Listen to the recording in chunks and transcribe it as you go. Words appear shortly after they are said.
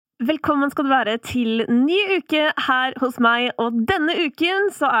Velkommen skal du være til ny uke her hos meg, og denne uken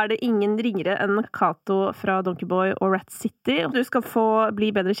så det ingen ringere enn Kato fra Donkeyboy og Rat City. Du skal få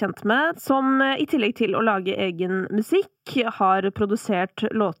bli bedre kjent med, som I tillegg til å lage egen musikk, har produsert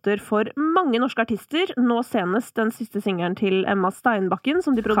låter for mange norske artister, nå senest den siste singeren til Emma Steinbakken,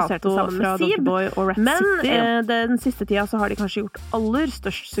 som de produserte sammen med Donkeyboy og Rat City. Men den siste tida så har de kanskje gjort aller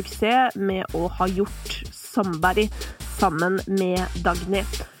størst suksess med å ha gjort Somebody sammen med Dagny.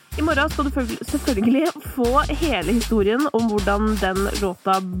 I morgen skal du selvfølgelig få hele historien om hvordan den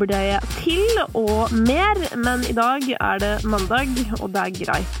låta ble til og mer, men I dag det mandag, og det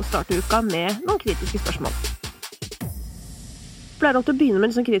greit å starte uka med noen kritiske spørsmål. Jeg pleier alltid å begynne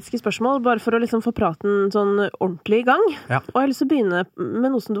med sånne kritiske spørsmål, bare for å liksom få praten sånn ordentlig I gang. Ja. Og jeg har lyst til å begynne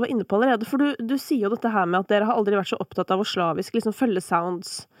med noe som du var inne på allerede, for du sier jo dette her med at dere har aldri vært så opptatt av å slavisk liksom følge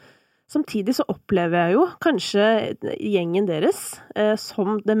sounds. Samtidig så opplever jeg jo kanskje gjengen deres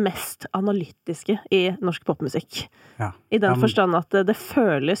som det mest analytiske I norsk popmusikk. Ja. I den forstand at det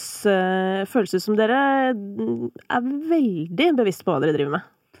føles ut som dere veldig bevisst på hva dere driver med.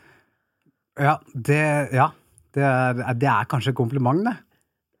 Ja, det kanskje kompliment, det.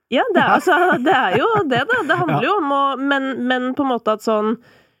 Ja, det jo det da. Det handler jo om å, men på en måte at sånn,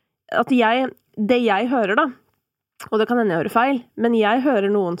 at det jeg hører da, og det kan hende jeg hører feil, men jeg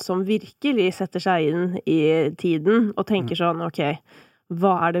hører noen som virkelig setter seg inn I tiden og tenker sånn, ok,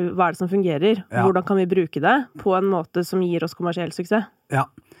 hva det som fungerer? Ja. Hvordan kan vi bruke det på en måte som gir oss kommersiell suksess? Ja,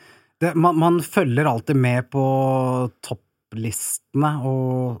 man følger alltid med på topplistene,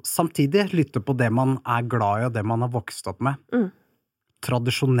 og samtidig lytter på det man glad I og det man har vokst opp med.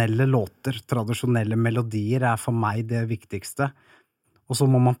 Tradisjonelle låter, tradisjonelle melodier for meg det viktigste. Og så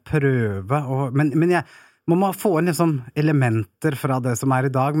må man prøve, men man må få inn liksom elementer fra det som I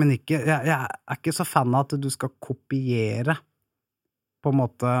dag, men ikke, jeg ikke så fan av at du skal kopiere på en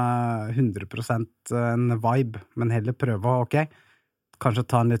måte 100% en vibe, men heller prøve, ok, kanskje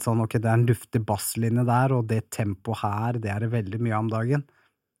ta en litt sånn, ok, det en luftig basslinje der, og det tempo her, det det veldig mye om dagen.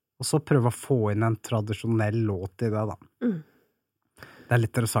 Og så prøve å få inn en tradisjonell låt I det da. Det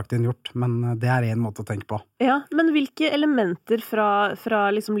lettere sagt enn gjort, men det en måte å tenke på. Ja, men hvilke elementer fra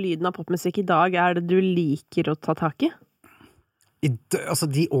liksom lyden av popmusikk I dag det du liker å ta tak I? Altså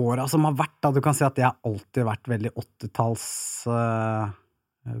de årene som har vært, da, du kan si at jeg har alltid vært veldig 80-talls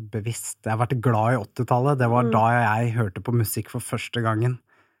bevisst. Jeg har vært glad I 80-tallet. Det var da jeg hørte på musikk for første gangen.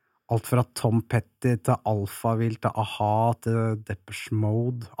 Alt fra Tom Petty til Alphaville, til A-ha, til Depeche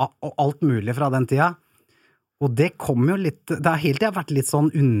Mode, og alt mulig fra den tida. Og det kom jo litt, det har hele tiden vært litt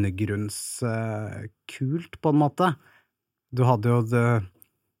sånn undergrunnskult på en måte. Du hadde jo The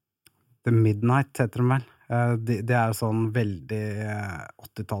Midnight, heter det vel. Det jo sånn veldig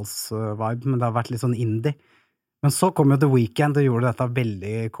 80-talls-vibe, men det har vært litt sånn indie. Men så kom jo The Weeknd og gjorde dette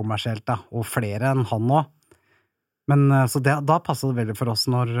veldig kommersielt da, og flere enn han også. Men så da passet det veldig for oss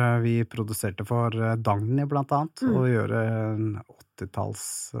når vi produserte for Dagny blant annet, å gjøre en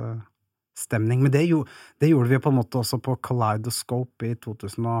 80-talls stemning, men det gjorde vi på en måte også på Kaleidoscope I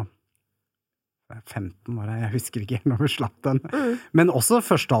 2015 var det, jeg husker ikke når vi slapp den, men også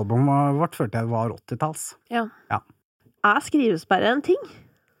første albumet vårt følte jeg var 80-talls. Ja. Skrivesperre en ting?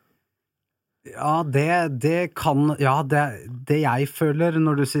 Ja, det kan, det jeg føler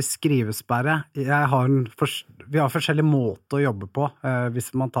når du sier skrivesperre, vi har forskjellige måter å jobbe på,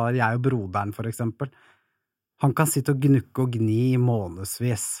 hvis man tar jeg og broderen for eksempel, han kan sitte og gnukke og gni I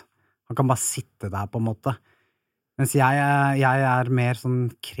månedsvis. Han kan bare sitte der på en måte. Mens jeg mer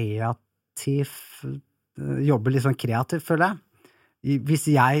sånn kreativ, jobber litt sånn kreativt, føler jeg.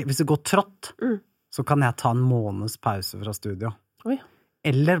 Hvis det går trått, så kan jeg ta en måneds pause fra studio. Oi.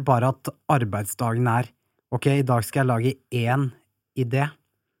 Eller bare at arbeidsdagen ok, I dag skal jeg lage en idé.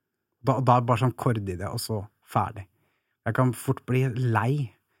 Da bare sånn kordidé, og så ferdig. Jeg kan fort bli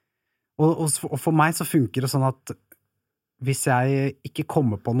lei. Og for meg så funker det sånn at hvis jeg ikke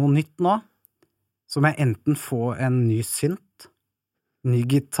kommer på noe nytt nå, så må jeg enten få en ny synt, ny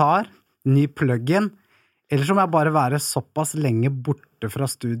gitar, ny plug-in, eller så må jeg bare være såpass lenge borte fra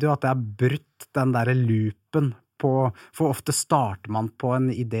studio at jeg har brutt den der loopen på, for ofte starter man på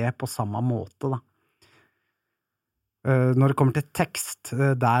en idé på samme måte da. Når det kommer til tekst,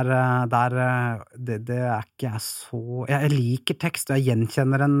 det ikke jeg så... Jeg liker tekst, og jeg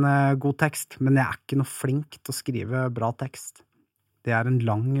gjenkjenner en god tekst, men jeg ikke noe flink til å skrive bra tekst. Det en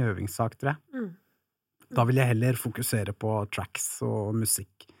lang øvingssak, tror jeg. Da vil jeg heller fokusere på tracks og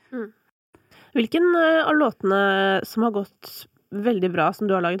musikk. Hvilken av låtene som har gått veldig bra, som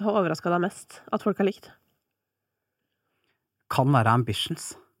du har laget, har overrasket deg mest at folk har likt? Kan være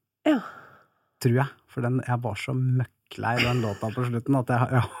Ambitions. Ja. Tror jeg. For jeg var så møkklei den låta på slutten, at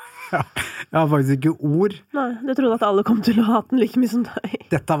Jeg har faktisk ikke ord. Nei, du trodde at alle kom til å hate den like mye som deg.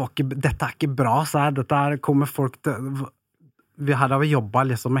 Dette er ikke bra, så her. Dette her kommer folk til... Her har vi jobbet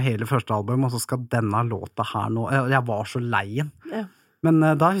liksom med hele første album, og så skal denne låta her nå... Jeg var så leien. Ja. Men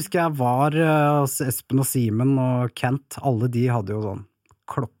da husker jeg var hos Espen og Simen og Kent. Alle de hadde jo sånn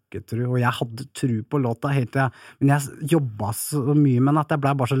klokketru, og jeg hadde tru på låta helt til men jeg jobbet så mye med den at jeg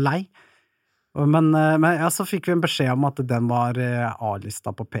ble bare så lei. Men ja, så fikk vi en beskjed om at den var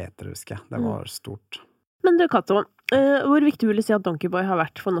A-lista på P3, husker jeg. Det var stort. Men du, Cato, hvor viktig vil du si at Donkeyboy har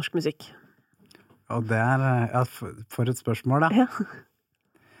vært for norsk musikk? Og det ja, for et spørsmål, da. Ja.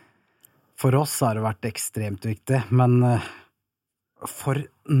 For oss har det vært ekstremt viktig, men for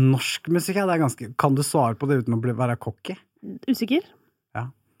norsk musikk det ganske... Kan du svare på det uten å være cocky? Usikker?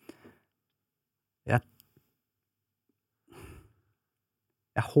 Ja.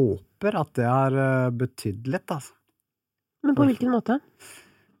 Jeg håper at det har betydd litt, altså. Men på hvilken måte?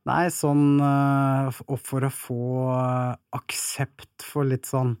 Nei, sånn for å få aksept for litt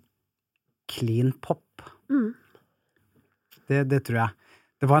sånn clean pop. Det tror jeg.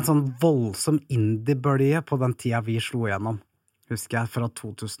 Det var en sånn voldsom indie-bølge på den tida vi slo igjennom. Husker jeg, fra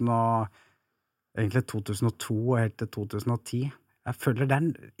 2002 og helt til 2010. Jeg føler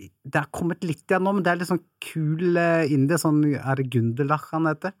det har kommet litt igjen nå, men det er litt sånn kul indie, sånn, det Gundelach han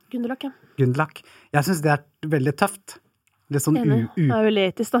heter? Gundelach, ja. Gundelach. Jeg synes det veldig tøft. Litt sånn det er veldig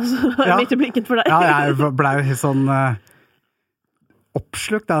etisk da, så ja. Midt i blinken for deg. Ja, jeg ble jo sånn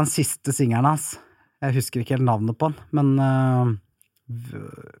oppslukt av den siste singeren hans. Jeg husker ikke helt navnet på den, men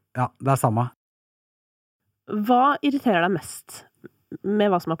ja, det samme. Hva irriterer deg mest med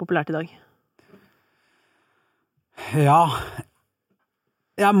hva som populært i dag? Ja,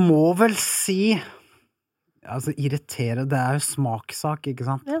 jeg må vel si altså irritere, det jo smakssak, ikke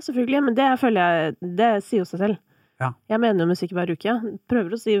sant? Ja, selvfølgelig, men det føler jeg, det sier jo seg selv. Ja. Jeg mener jo musikk hver uke, jeg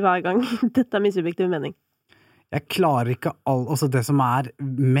prøver å si hver gang dette min subjektive mening. Jeg klarer ikke altså det som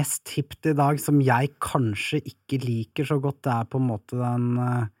mest hipt i dag, som jeg kanskje ikke liker så godt, det på en måte den,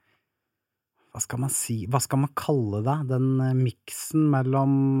 hva skal man si, hva skal man kalle det? Den miksen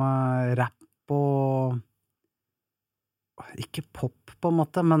mellom rap og ikke pop på en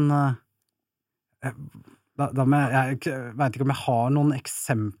måte, men jeg vet ikke om jeg har noen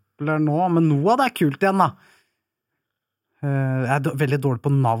eksempler nå, men noe av det kult igjen da. Jeg veldig dårlig på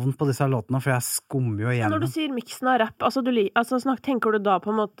navn på disse låtene, for jeg skummer jo igjen. Når du sier miksen av rap, tenker du da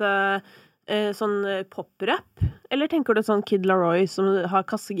på en måte sånn pop-rap? Eller tenker du sånn Kid Laroi som har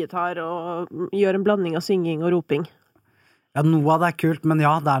kassegitar og gjør en blanding av synging og roping? Ja, noe av det kult, men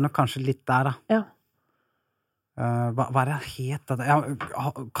ja, det nok kanskje litt der da. Ja. Hva det het?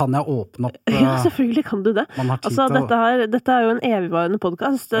 Kan jeg åpne opp? Ja, selvfølgelig kan du det. Altså, dette jo en evigvarende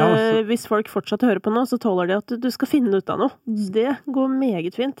podcast. Ja, hvis folk fortsatt hører på nå, så tåler de at du skal finne ut av noe. Det går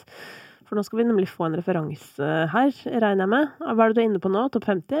meget fint. For nå skal vi nemlig få en referanse her, regner jeg med. Hva det du inne på nå? Topp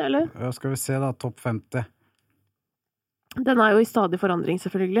 50, eller? Ja, skal vi se da, topp 50. Den jo i stadig forandring,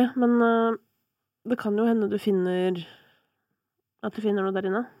 selvfølgelig. Men det kan jo hende du finner noe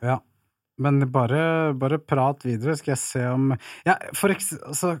der inne. Ja. Men bare prat videre, skal jeg se om... Ja,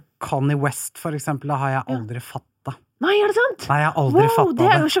 altså, Kanye West, for eksempel, har jeg aldri fattet. Nei, det sant? Nei, jeg har aldri fattet det.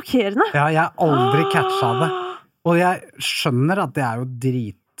 Det jo sjokkerende. Ja, jeg har aldri catchet det. Og jeg skjønner at det jo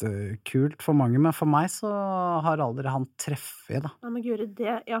dritkult for mange, men for meg så har aldri han treffet, da. Ja, men gjør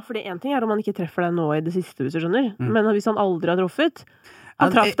det... Ja, for en ting om han ikke treffer deg nå i det siste, hvis du skjønner. Men hvis han aldri har truffet... Han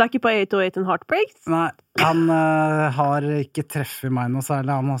traff deg ikke på 808 and Heartbreaks? Nei, han har ikke treffet meg noe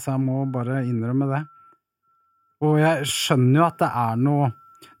særlig, så jeg må bare innrømme det. Og jeg skjønner jo at det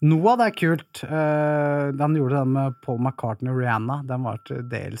noe av det kult. Han gjorde den med Paul McCartney og Rihanna, den var til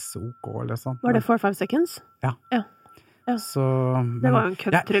dels OK, eller sånn. Var det 4-5 Seconds? Ja. Så, det var jo en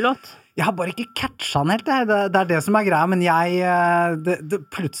country-låt. Jeg har bare ikke catchet han helt, det det som greia, men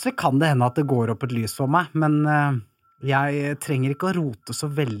plutselig kan det hende at det går opp et lys for meg, men... Jeg trenger ikke å rote så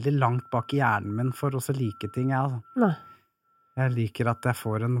veldig langt bak i hjernen min for å like ting, altså. Nei. Jeg liker at jeg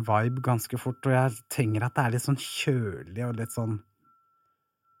får en vibe ganske fort, og jeg trenger at det litt sånn kjølig og litt sånn...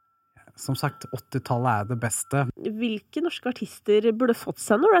 Som sagt, 80-tallet det beste. Hvilke norske artister burde fått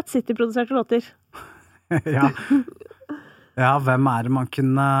seg noen Rat City-produserte låter? Ja, hvem det man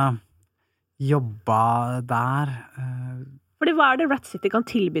kunne jobba der? Fordi hva det Rat City kan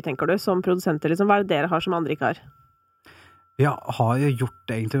tilby, tenker du, som produsenter? Liksom? Hva det dere har som andre ikke har? Vi har jo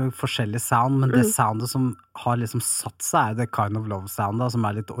gjort egentlig forskjellige sound, men det soundet som har liksom satt seg det Kind of Love-soundet, som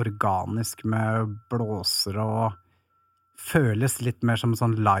litt organisk med blåser og føles litt mer som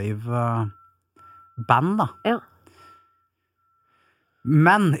sånn live band, da. Ja.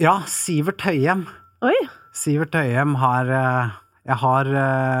 Men, ja, Sivert Høyem. Oi! Sivert Høyem har Jeg har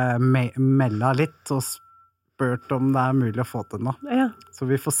meldet litt og spurt om det mulig å få til noe. Ja. Så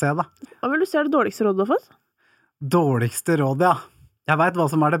vi får se da. Hva vil du si det dårligste rådet du har fått? Dårligste råd, ja. Jeg vet hva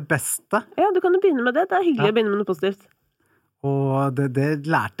som det beste. Ja, du kan jo begynne med det. Det hyggelig å begynne med noe positivt. Og det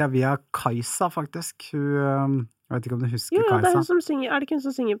lærte jeg via Kajsa, faktisk. Hun, jeg vet ikke om du husker Kajsa. Jo, det hun som synger, det ikke hun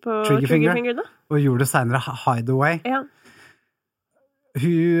som synger på Triggerfinger da? Og gjorde det senere Hideaway. Ja.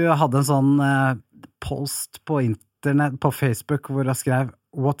 Hun hadde en sånn post på internett, på Facebook, hvor hun skrev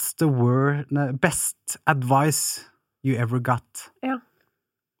What's the best advice you ever got? Ja.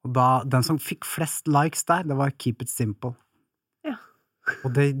 Og da, den som fikk flest likes der, det var Keep it simple. Ja.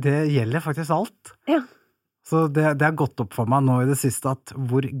 Og det gjelder faktisk alt. Ja. Så det har gått opp for meg nå i det siste at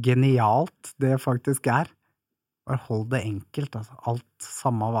hvor genialt det faktisk Bare hold det enkelt, altså. Alt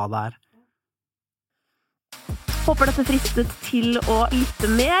samme hva det Håper dette fristet til å lytte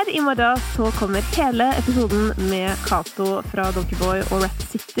mer. I morgen så kommer hele episoden med Kato fra Donkeyboy og Rat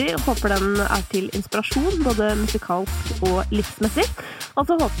City. Håper den til inspirasjon, både musikalsk og livsmessig. Og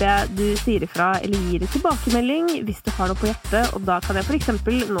så håper jeg du sier ifra eller gir en tilbakemelding hvis du har noe på hjertet. Og da kan jeg for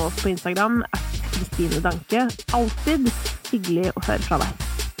eksempel nå på Instagram @KristineDanke. Alltid hyggelig å høre fra deg.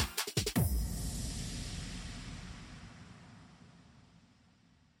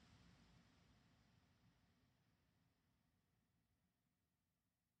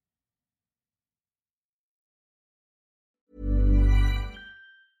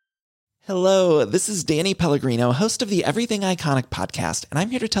 Hello, this is Danny Pellegrino, host of the Everything Iconic podcast, and I'm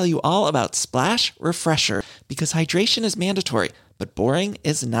here to tell you all about Splash Refresher, because hydration is mandatory, but boring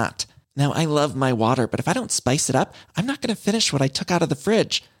is not. Now, I love my water, but if I don't spice it up, I'm not going to finish what I took out of the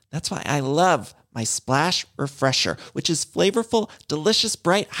fridge. That's why I love my Splash Refresher, which is flavorful, delicious,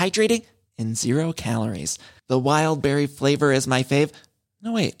 bright, hydrating, and 0 calories. The wild berry flavor is my fave.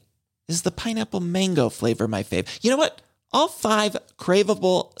 No, wait, is the pineapple mango flavor my fave? You know what? All 5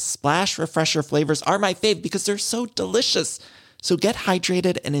 craveable Splash Refresher flavors are my fave because they're so delicious. So get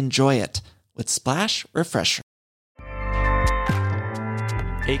hydrated and enjoy it with Splash Refresher.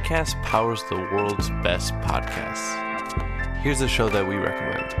 Acast powers the world's best podcasts. Here's a show that we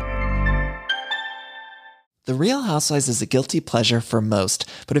recommend. The Real Housewives is a guilty pleasure for most,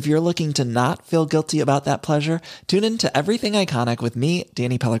 but if you're looking to not feel guilty about that pleasure, tune in to Everything Iconic with me,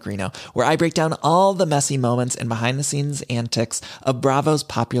 Danny Pellegrino, where I break down all the messy moments and behind-the-scenes antics of Bravo's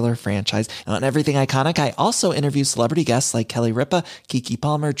popular franchise. And on Everything Iconic, I also interview celebrity guests like Kelly Ripa, Keke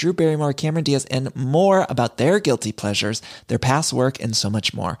Palmer, Drew Barrymore, Cameron Diaz, and more about their guilty pleasures, their past work, and so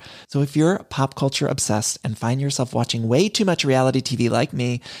much more. So if you're pop culture obsessed and find yourself watching way too much reality TV like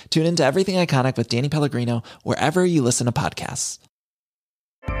me, tune in to Everything Iconic with Danny Pellegrino, wherever you listen to podcasts.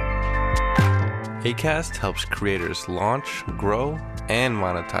 Acast helps creators launch, grow, and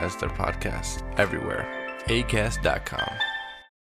monetize their podcasts everywhere. Acast.com.